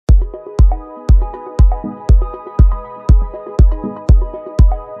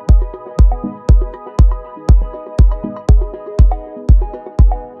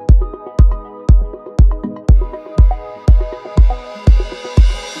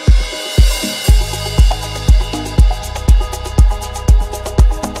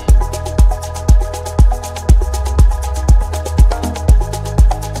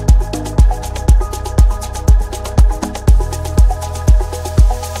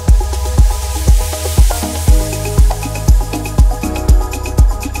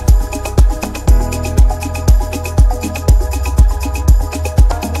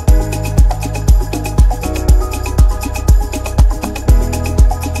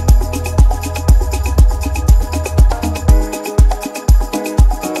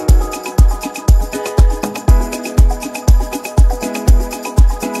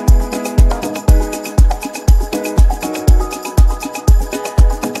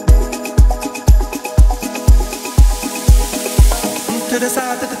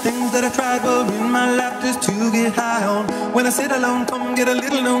decide that the things that I tried were in my lap just to get high on. When I sit alone, come get a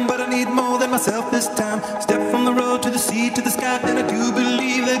little known, but I need more than myself this time. Step from the road to the sea to the sky, and I do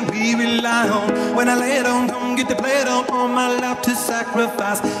believe that we rely on. When I lay it on, come get to play it on my lap to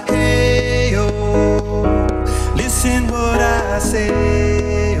sacrifice. Hey, oh, listen what I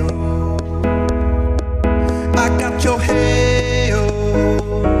say, oh. I got your hey,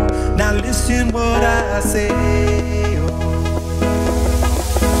 oh, now listen what I say, oh.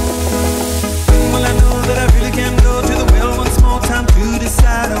 When will I know that I really can go to the well once more time to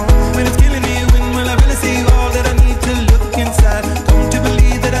decide on? When it's killing me, when will I really see all that I need to look inside? Come to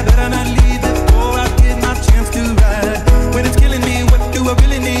believe that I better not leave before I get my chance to ride. When it's killing me, what do I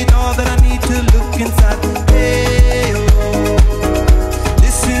really need? All that I need to look inside. Hey, oh,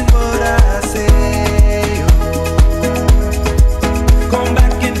 listen what I say, oh. Come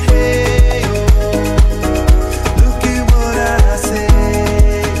back and hey, oh, look at what I say.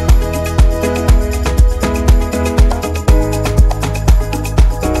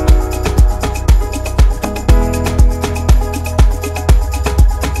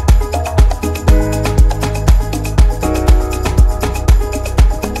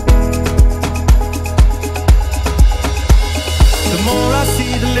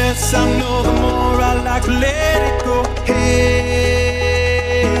 I know the more I like to let it go. Hey,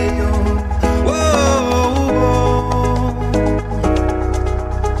 oh, whoa, whoa.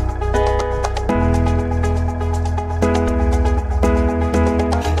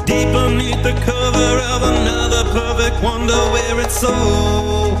 Deep beneath the cover of another perfect wonder, where it's so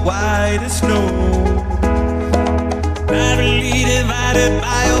white as snow, barely divided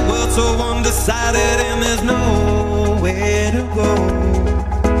by a world so undecided, and there's nowhere to go.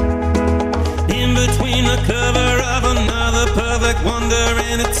 In between the cover of another perfect wonder,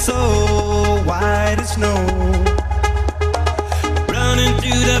 and it's so white as snow, running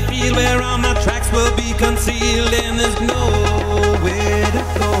through the field where all my tracks will be concealed, and there's nowhere to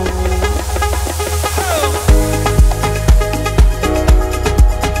go.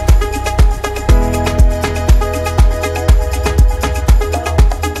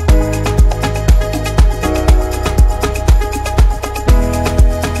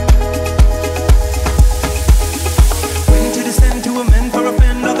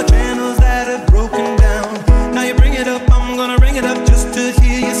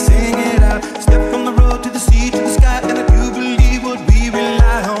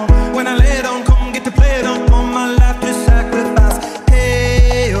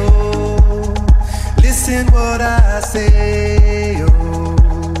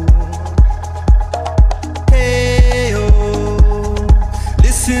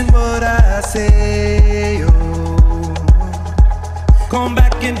 Come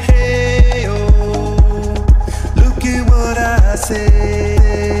back and hey, oh, look at what I say.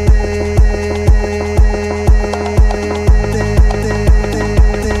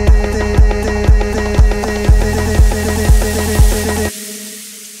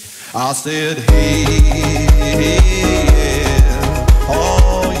 I said, hey, hey, hey.